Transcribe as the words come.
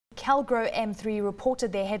Calgro M3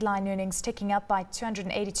 reported their headline earnings ticking up by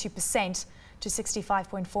 282% to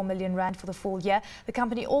 65.4 million rand for the full year. The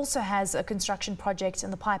company also has a construction project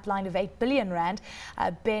in the pipeline of 8 billion rand.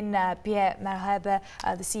 Malberhe,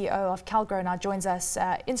 the CEO of Calgro, now joins us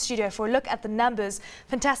in studio for a look at the numbers,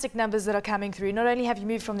 fantastic numbers that are coming through. Not only have you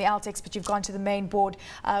moved from the Altex, but you've gone to the main board.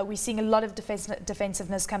 We're seeing a lot of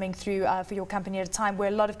defensiveness coming through for your company at a time where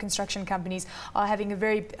a lot of construction companies are having a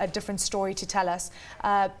very different story to tell us.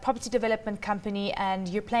 Property development company, and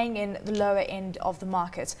you're playing in the lower end of the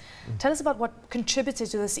market. Tell us about what contributed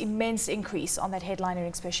to this immense increase on that headline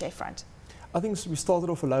earnings per share front. I think we started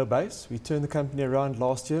off a low base. We turned the company around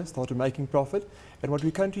last year, started making profit. And what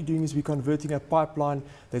we're currently doing is we're converting a pipeline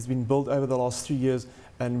that's been built over the last 3 years,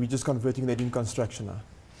 and we're just converting that in construction now.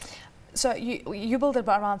 So you build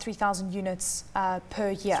about around 3,000 units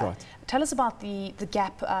per year. That's right. Tell us about the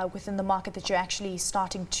gap within the market that you're actually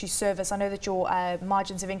starting to service. I know that your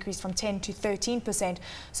margins have increased from 10 to 13%,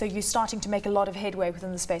 so you're starting to make a lot of headway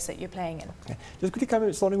within the space that you're playing in. Okay. Just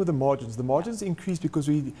quickly starting with the margins. The margins increase because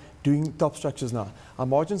we're doing top structures now. Our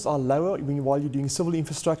margins are lower while you're doing civil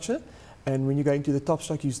infrastructure, and when you go into the top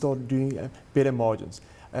structure, you start doing better margins.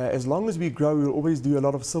 As long as we grow, we'll always do a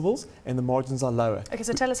lot of civils, and the margins are lower. Okay,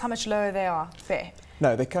 so tell us how much lower they are there.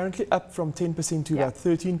 No, they're currently up from 10% to about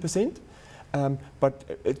 13%, but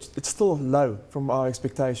it's still low from our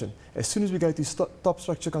expectation. As soon as we go to top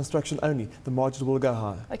structure construction only, the margins will go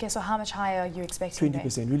higher. Okay, so how much higher are you expecting?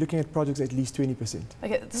 20%. We're looking at projects at least 20%.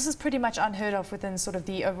 Okay, this is pretty much unheard of within sort of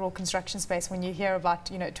the overall construction space when you hear about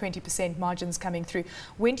 20% margins coming through.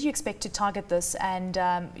 When do you expect to target this, and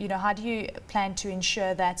how do you plan to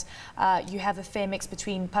ensure that you have a fair mix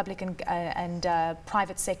between public and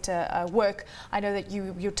private sector work? I know that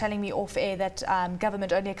you're telling me off air that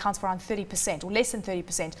government only accounts for around 30% or less than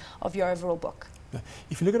 30% of your overall book.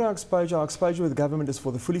 If you look at our exposure with government is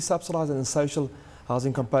for the fully subsidised and the social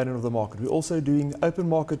housing component of the market. We're also doing open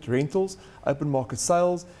market rentals, open market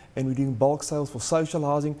sales, and we're doing bulk sales for social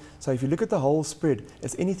housing. So if you look at the whole spread,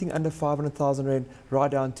 it's anything under 500,000 rand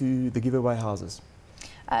right down to the giveaway houses.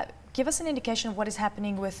 Give us an indication of what is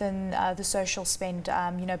happening within the social spend,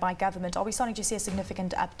 by government. Are we starting to see a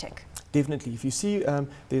significant uptick? Definitely. If you see,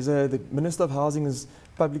 the Minister of Housing is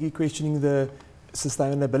publicly questioning the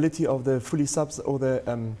sustainability of the fully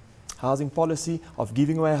housing policy of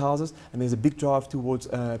giving away houses, and there's a big drive towards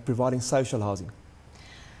providing social housing.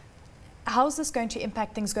 How is this going to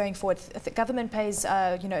impact things going forward? If the government pays,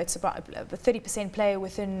 it's about a 30% player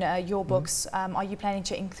within your books. Are you planning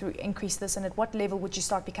to increase this, and at what level would you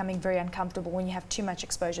start becoming very uncomfortable when you have too much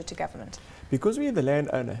exposure to government? Because we're the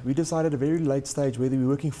landowner, we decided at a very late stage whether we're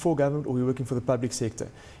working for government or we're working for the public sector.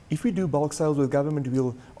 If we do bulk sales with government,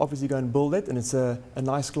 we'll obviously go and build it, and it's a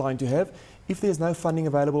nice client to have. If there's no funding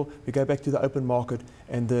available, we go back to the open market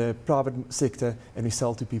and the private sector, and we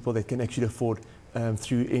sell to people that can actually afford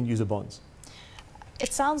through end-user bonds.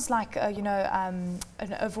 It sounds like an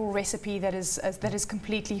overall recipe that is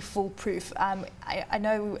completely foolproof. I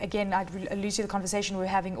know, again, I'd allude to the conversation we were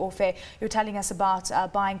having off air. You were telling us about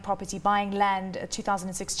buying property, buying land,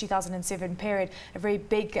 2006-2007 period, a very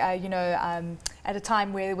big, at a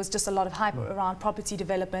time where there was just a lot of hype around property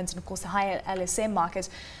development and, of course, the higher LSM market.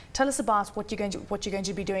 Tell us about what you're going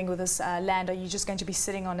to be doing with this land. Are you just going to be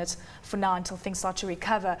sitting on it for now until things start to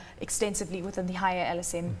recover extensively within the higher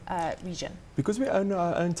LSM region? Because we own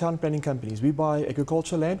our own town planning companies, we buy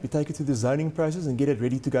agricultural land, we take it through the zoning process and get it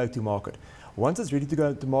ready to go to market. Once it's ready to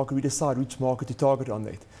go to market, we decide which market to target on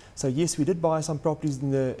that. So yes, we did buy some properties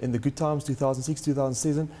in the good times, 2006,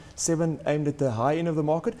 2007, aimed at the high end of the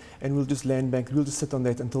market, and we'll just land bank, we'll just sit on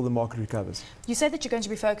that until the market recovers. You said that you're going to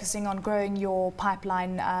be focusing on growing your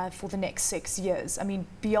pipeline for the next 6 years. I mean,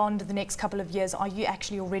 beyond the next couple of years, are you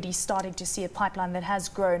actually already starting to see a pipeline that has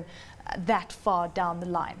grown that far down the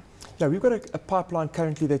line? Yeah, we've got a pipeline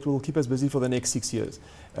currently that will keep us busy for the next 6 years.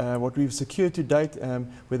 What we've secured to date,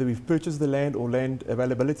 whether we've purchased the land or land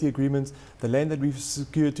availability agreements, the land that we've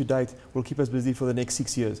secured to date will keep us busy for the next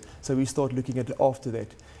 6 years. So we start looking at it after that.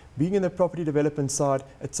 Being in the property development side,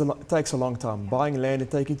 it takes a long time. Buying land and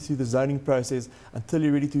taking it through the zoning process until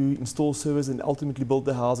you're ready to install servers and ultimately build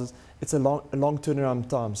the houses, it's a long turnaround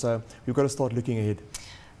time. So we've got to start looking ahead.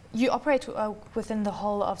 You operate within the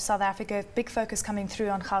whole of South Africa, big focus coming through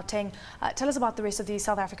on Gauteng. Tell us about the rest of these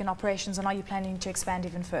South African operations, and are you planning to expand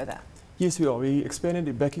even further? Yes, we are. We expanded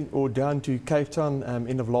it down to Cape Town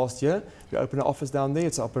end of last year. We opened an office down there.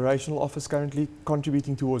 It's an operational office currently,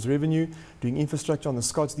 contributing towards revenue, doing infrastructure on the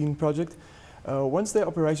Scottsdene project. Once the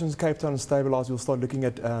operations in Cape Town are stabilised, we'll start looking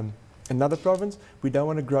at Another province, we don't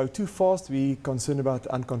want to grow too fast. We're concerned about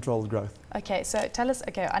uncontrolled growth. Okay, so tell us,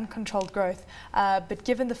 uncontrolled growth, but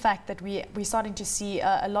given the fact that we're starting to see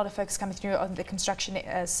a lot of folks coming through on the construction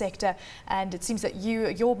sector, and it seems that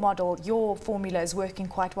your model, your formula is working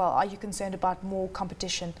quite well, are you concerned about more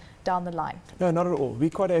competition down the line? No, not at all. We're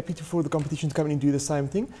quite happy for the competition to come in and do the same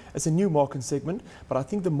thing. It's a new market segment, but I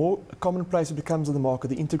think the more commonplace it becomes in the market,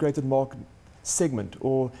 the integrated market segment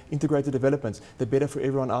or integrated developments, the better for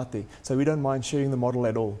everyone out there. So we don't mind sharing the model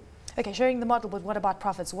at all. Okay, sharing the model, but what about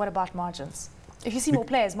profits? What about margins? If you see more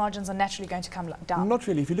players, margins are naturally going to come down. Not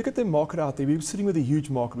really. If you look at the market out there, we're sitting with a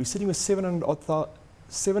huge market. We're sitting with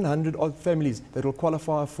 700 odd families that will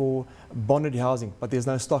qualify for bonded housing, but there's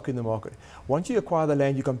no stock in the market. Once you acquire the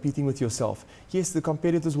land, you're competing with yourself. Yes, the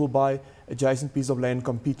competitors will buy adjacent piece of land,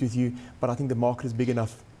 compete with you, but I think the market is big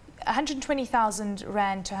enough. 120,000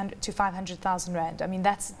 Rand to 500,000 Rand. I mean,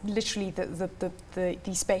 that's literally the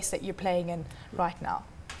space that you're playing in right now.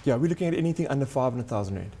 Yeah, we're looking at anything under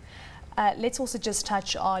 500,000 Rand. Let's also just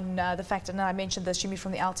touch on the fact, and I mentioned this, you moved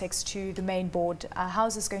from the Altex to the main board. How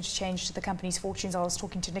is this going to change the company's fortunes? I was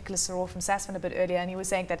talking to Nicholas Saror from Sasfin a bit earlier, and he was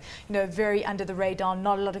saying that, very under the radar,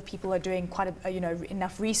 not a lot of people are doing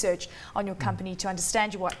enough research on your company to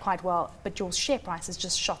understand you quite well, but your share price has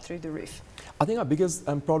just shot through the roof. I think our biggest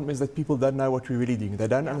problem is that people don't know what we're really doing. They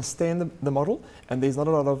don't understand the model, and there's not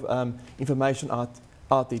a lot of information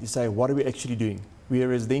out there to say, what are we actually doing? We're a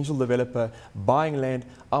residential developer buying land.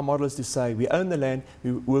 Our model is to say we own the land,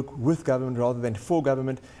 we work with government rather than for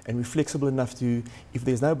government, and we're flexible enough to, if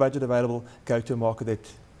there's no budget available, go to a market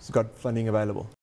that's got funding available.